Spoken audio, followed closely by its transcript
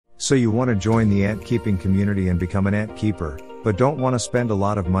So you want to join the ant keeping community and become an ant keeper, but don't want to spend a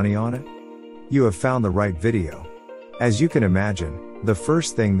lot of money on it? You have found the right video. As you can imagine, the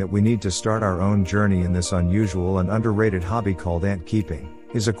first thing that we need to start our own journey in this unusual and underrated hobby called ant keeping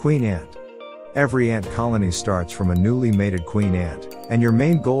is a queen ant. Every ant colony starts from a newly mated queen ant, and your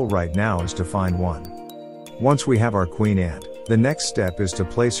main goal right now is to find one. Once we have our queen ant, the next step is to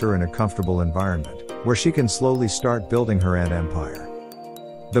place her in a comfortable environment, where she can slowly start building her ant empire.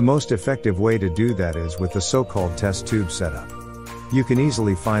 The most effective way to do that is with the so-called test tube setup. You can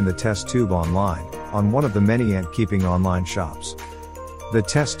easily find the test tube online, on one of the many ant keeping online shops. The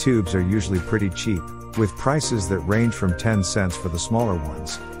test tubes are usually pretty cheap, with prices that range from 10 cents for the smaller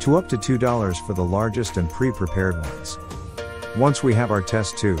ones, to up to $2 for the largest and pre-prepared ones. Once we have our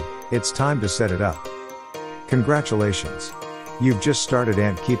test tube, it's time to set it up. Congratulations! You've just started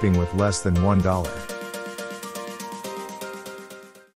ant keeping with less than $1.